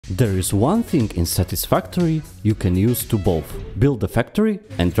There is one thing in Satisfactory you can use to both build a factory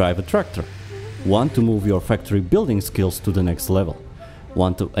and drive a tractor. One to move your factory building skills to the next level.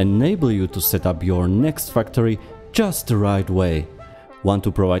 One to enable you to set up your next factory just the right way. One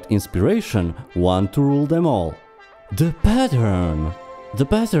to provide inspiration, one to rule them all. The pattern! The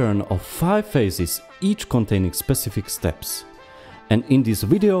pattern of 5 phases, each containing specific steps. And in this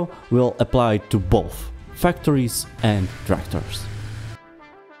video we'll apply it to both factories and tractors.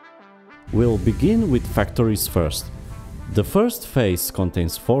 We'll begin with factories first. The first phase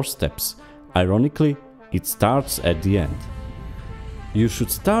contains 4 steps. Ironically, it starts at the end. You should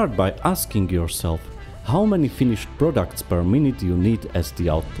start by asking yourself how many finished products per minute you need as the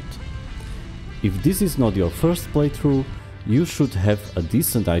output. If this is not your first playthrough, you should have a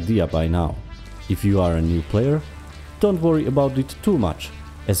decent idea by now. If you are a new player, don't worry about it too much,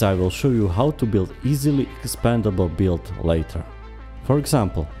 as I will show you how to build easily expandable build later. For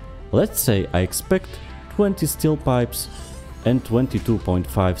example, let's say I expect 20 steel pipes and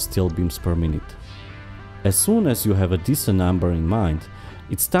 22.5 steel beams per minute. As soon as you have a decent number in mind,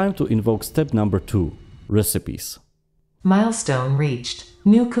 it's time to invoke step number 2, recipes. Milestone reached.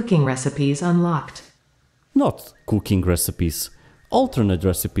 New cooking recipes unlocked. Not cooking recipes, alternate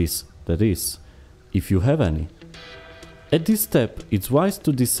recipes, that is, if you have any. At this step, it's wise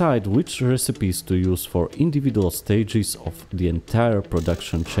to decide which recipes to use for individual stages of the entire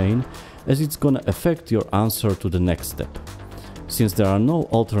production chain, as it's gonna affect your answer to the next step. Since there are no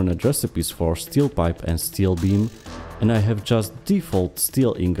alternate recipes for steel pipe and steel beam, and I have just default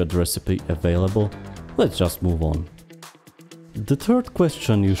steel ingot recipe available, let's just move on. The third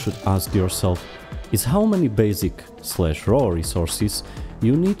question you should ask yourself is how many basic/raw resources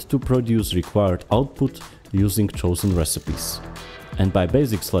you need to produce required output using chosen recipes. And by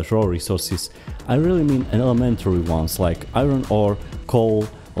basic/raw resources, I really mean elementary ones like iron ore, coal,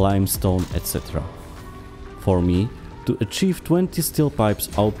 limestone, etc. For me, to achieve 20 steel pipes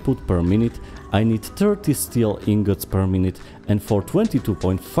output per minute, I need 30 steel ingots per minute, and for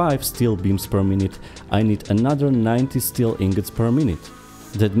 22.5 steel beams per minute, I need another 90 steel ingots per minute.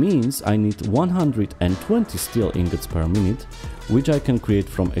 That means I need 120 steel ingots per minute, which I can create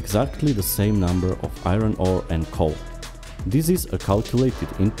from exactly the same number of iron ore and coal. This is a calculated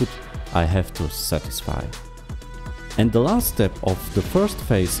input I have to satisfy. And the last step of the first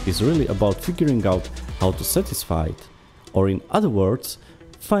phase is really about figuring out how to satisfy it, or in other words,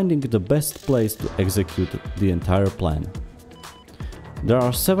 finding the best place to execute the entire plan. There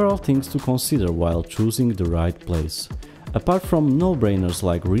are several things to consider while choosing the right place. Apart from no-brainers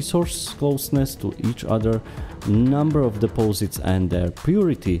like resource closeness to each other, number of deposits and their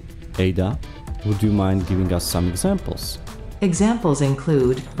purity, Ada, would you mind giving us some examples? Examples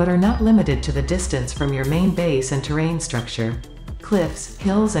include, but are not limited to, the distance from your main base and terrain structure. Cliffs,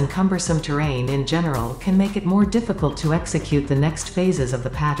 hills and cumbersome terrain in general can make it more difficult to execute the next phases of the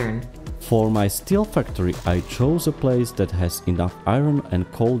pattern. For my steel factory, I chose a place that has enough iron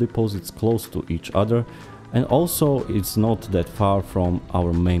and coal deposits close to each other, and also it's not that far from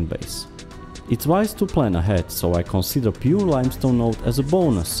our main base. It's wise to plan ahead, so I consider pure limestone node as a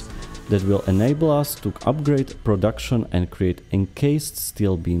bonus that will enable us to upgrade production and create encased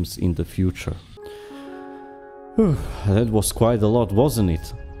steel beams in the future. That was quite a lot, wasn't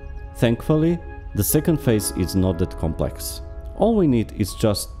it? Thankfully, the second phase is not that complex. All we need is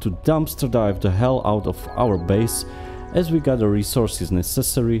just to dumpster dive the hell out of our base, as we got the resources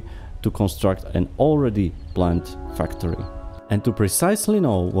necessary to construct an already planned factory. And to precisely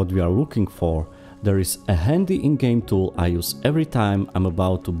know what we are looking for, there is a handy in-game tool I use every time I'm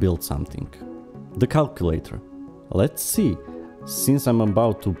about to build something. The calculator. Let's see. Since I'm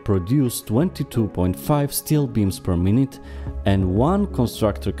about to produce 22.5 steel beams per minute and one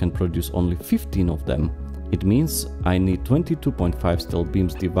constructor can produce only 15 of them, it means I need 22.5 steel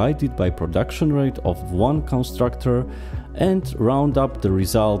beams divided by production rate of one constructor and round up the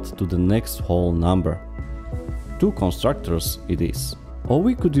result to the next whole number. 2 constructors it is. Or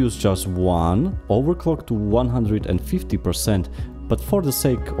we could use just one, overclock to 150%, but for the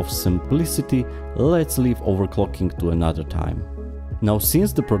sake of simplicity, let's leave overclocking to another time. Now,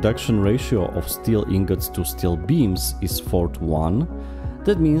 since the production ratio of steel ingots to steel beams is 4:1,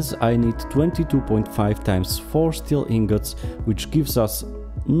 that means I need 22.5 times 4 steel ingots, which gives us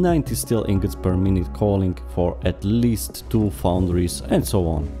 90 steel ingots per minute, calling for at least 2 foundries and so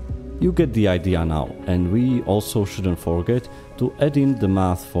on. You get the idea now, and we also shouldn't forget to add in the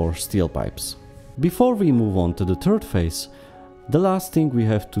math for steel pipes. Before we move on to the third phase, the last thing we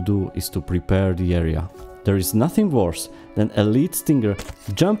have to do is to prepare the area. There is nothing worse than a lead stinger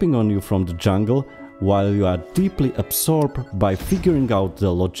jumping on you from the jungle while you are deeply absorbed by figuring out the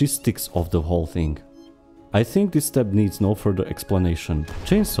logistics of the whole thing. I think this step needs no further explanation.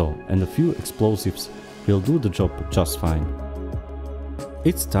 Chainsaw and a few explosives will do the job just fine.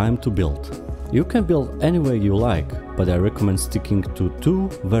 It's time to build. You can build any way you like, but I recommend sticking to two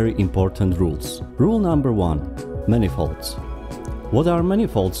very important rules. Rule number 1. Manifolds. What are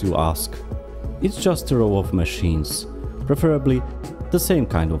manifolds, you ask? It's just a row of machines, preferably the same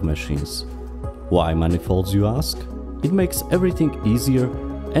kind of machines. Why manifolds, you ask? It makes everything easier,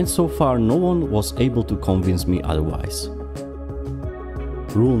 and so far no one was able to convince me otherwise.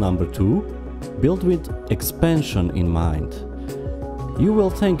 Rule number 2. Build with expansion in mind. You will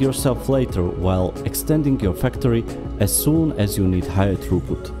thank yourself later while extending your factory as soon as you need higher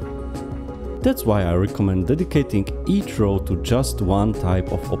throughput. That's why I recommend dedicating each row to just one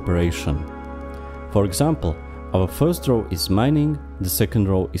type of operation. For example, our first row is mining, the second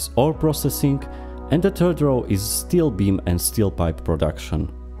row is ore processing, and the third row is steel beam and steel pipe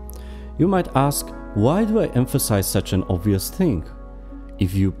production. You might ask, why do I emphasize such an obvious thing?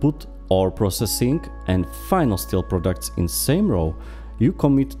 If you put ore processing and final steel products in same row, you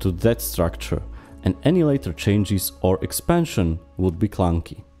commit to that structure, and any later changes or expansion would be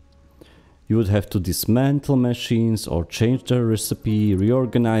clunky. You would have to dismantle machines or change their recipe,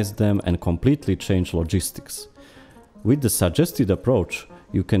 reorganize them, and completely change logistics. With the suggested approach,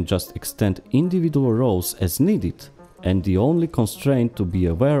 you can just extend individual rows as needed, and the only constraint to be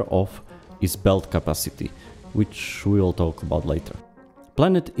aware of is belt capacity, which we will talk about later.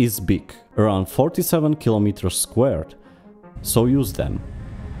 Planet is big, around 47 kilometers squared, so use them.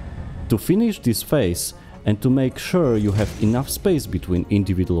 To finish this phase and to make sure you have enough space between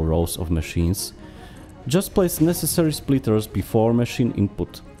individual rows of machines, just place necessary splitters before machine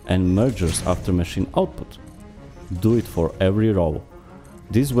input and mergers after machine output. Do it for every row.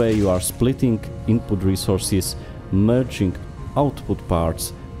 This way you are splitting input resources, merging output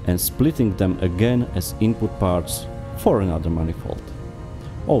parts, and splitting them again as input parts for another manifold.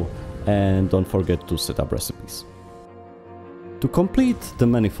 Oh, and don't forget to set up recipes. To complete the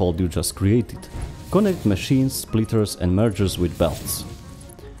manifold you just created, connect machines, splitters and mergers with belts.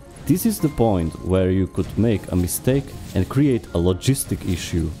 This is the point where you could make a mistake and create a logistic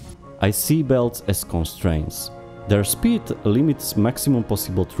issue. I see belts as constraints. Their speed limits maximum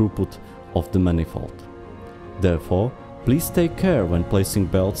possible throughput of the manifold. Therefore, please take care when placing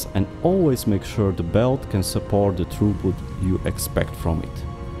belts and always make sure the belt can support the throughput you expect from it.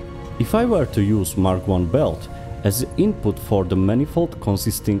 If I were to use Mark I belt as the input for the manifold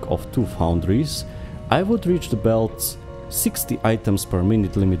consisting of two foundries, I would reach the belt's 60 items per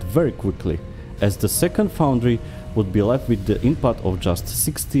minute limit very quickly, as the second foundry would be left with the input of just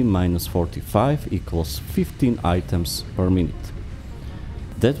 60 minus 45 equals 15 items per minute.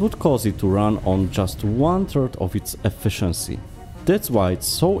 That would cause it to run on just 1/3 of its efficiency. That's why it's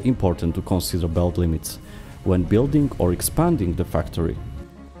so important to consider belt limits when building or expanding the factory.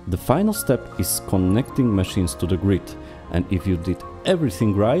 The final step is connecting machines to the grid, and if you did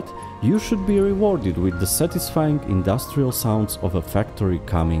everything right, you should be rewarded with the satisfying industrial sounds of a factory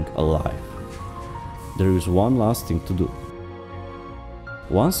coming alive. There is one last thing to do.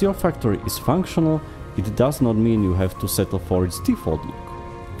 Once your factory is functional, it does not mean you have to settle for its default look.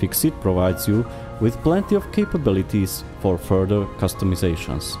 Ficsit provides you with plenty of capabilities for further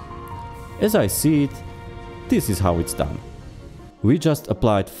customizations. As I see it, this is how it's done. We just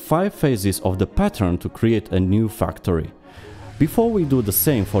applied 5 phases of the pattern to create a new factory. Before we do the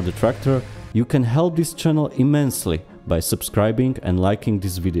same for the tractor, you can help this channel immensely by subscribing and liking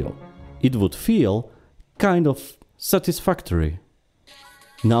this video. It would feel kind of satisfactory.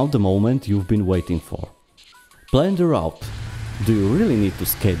 Now the moment you've been waiting for. Plan the route. Do you really need to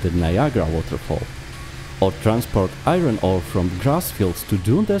skate the Niagara waterfall? Or transport iron ore from grass fields to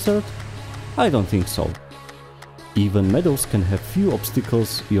dune desert? I don't think so. Even meadows can have few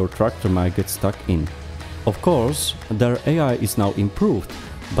obstacles your tractor might get stuck in. Of course, their AI is now improved,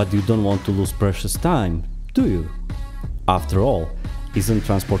 but you don't want to lose precious time, do you? After all, isn't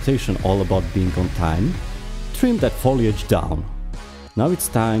transportation all about being on time? Trim that foliage down. Now it's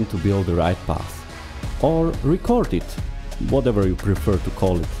time to build the right path. Or record it, whatever you prefer to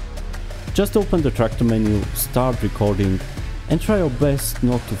call it. Just open the tractor menu, start recording, and try your best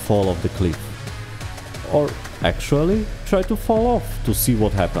not to fall off the cliff. Or actually, try to fall off to see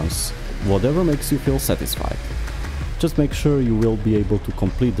what happens, whatever makes you feel satisfied. Just make sure you will be able to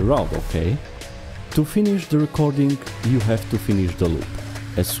complete the route, okay? To finish the recording, you have to finish the loop.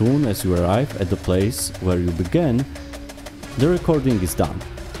 As soon as you arrive at the place where you began, the recording is done.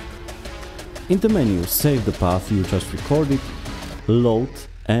 In the menu, save the path you just recorded, load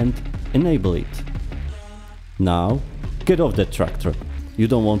and enable it. Now, get off that tractor. You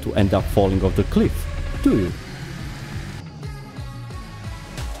don't want to end up falling off the cliff, do you?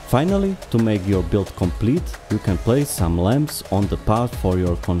 Finally, to make your build complete, you can place some lamps on the path for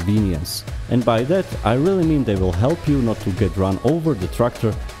your convenience. And by that, I really mean they will help you not to get run over the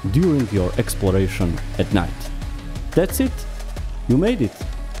tractor during your exploration at night. That's it! You made it!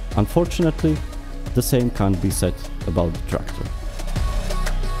 Unfortunately, the same can't be said about the tractor.